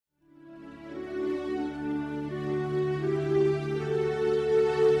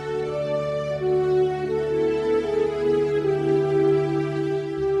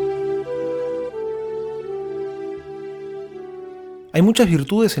Hay muchas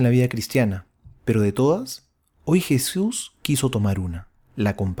virtudes en la vida cristiana, pero de todas, hoy Jesús quiso tomar una,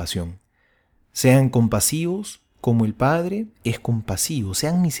 la compasión. Sean compasivos como el Padre es compasivo,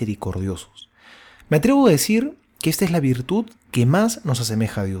 sean misericordiosos. Me atrevo a decir que esta es la virtud que más nos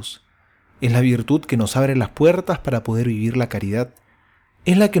asemeja a Dios. Es la virtud que nos abre las puertas para poder vivir la caridad.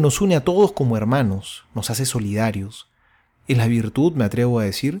 Es la que nos une a todos como hermanos, nos hace solidarios. Es la virtud, me atrevo a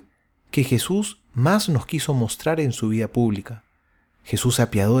decir, que Jesús más nos quiso mostrar en su vida pública. Jesús se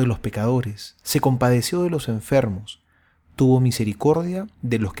apiadó de los pecadores, se compadeció de los enfermos, tuvo misericordia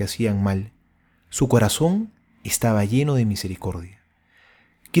de los que hacían mal. Su corazón estaba lleno de misericordia.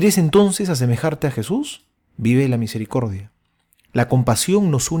 ¿Quieres entonces asemejarte a Jesús? Vive la misericordia. La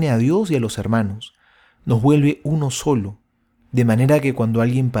compasión nos une a Dios y a los hermanos, nos vuelve uno solo, de manera que cuando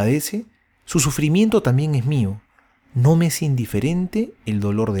alguien padece, su sufrimiento también es mío. No me es indiferente el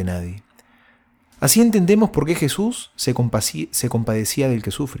dolor de nadie. Así entendemos por qué Jesús se compadecía del que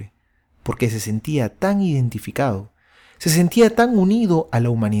sufre, porque se sentía tan identificado, se sentía tan unido a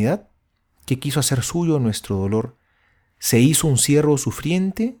la humanidad, que quiso hacer suyo nuestro dolor, se hizo un siervo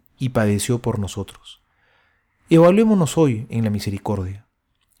sufriente y padeció por nosotros. Evaluémonos hoy en la misericordia.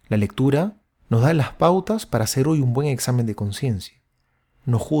 La lectura nos da las pautas para hacer hoy un buen examen de conciencia.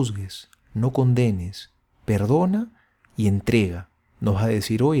 No juzgues, no condenes, perdona y entrega, nos va a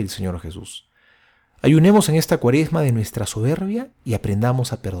decir hoy el Señor Jesús. Ayunemos en esta cuaresma de nuestra soberbia y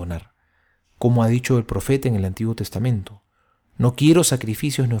aprendamos a perdonar. Como ha dicho el profeta en el Antiguo Testamento, no quiero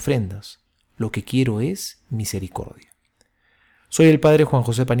sacrificios ni ofrendas, lo que quiero es misericordia. Soy el Padre Juan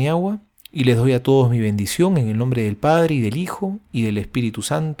José Paniagua y les doy a todos mi bendición en el nombre del Padre y del Hijo y del Espíritu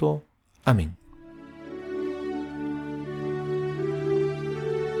Santo. Amén.